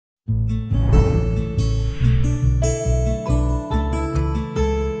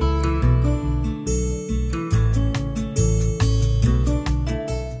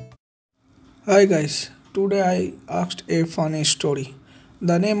Hi guys, today I asked a funny story.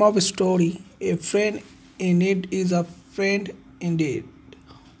 The name of the story, A Friend in Need is a Friend Indeed.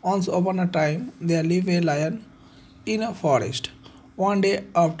 Once upon a time, there lived a lion in a forest. One day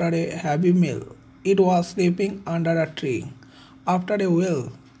after a heavy meal, it was sleeping under a tree. After a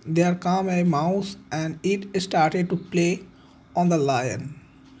while, there came a mouse and it started to play on the lion.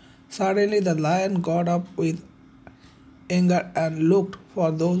 Suddenly the lion got up with anger and looked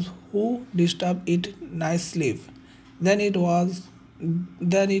for those who disturbed its nice sleep. Then it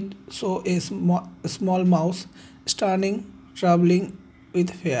saw a small mouse standing trembling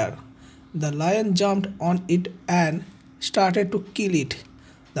with fear. The lion jumped on it and started to kill it.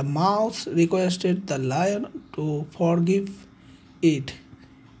 The mouse requested the lion to forgive it.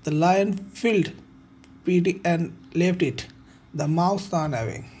 The lion felt pity and left it. The mouse ran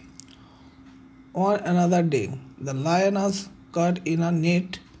away. On another day, the lion was caught in a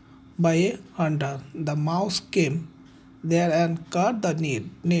net by a hunter. The mouse came there and caught the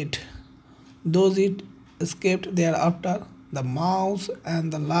net. Those it escaped thereafter, the mouse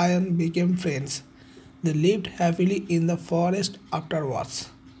and the lion became friends. They lived happily in the forest afterwards.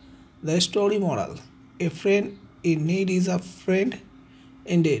 The story moral: A friend in need is a friend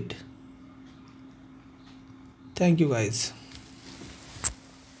indeed. Thank you, guys.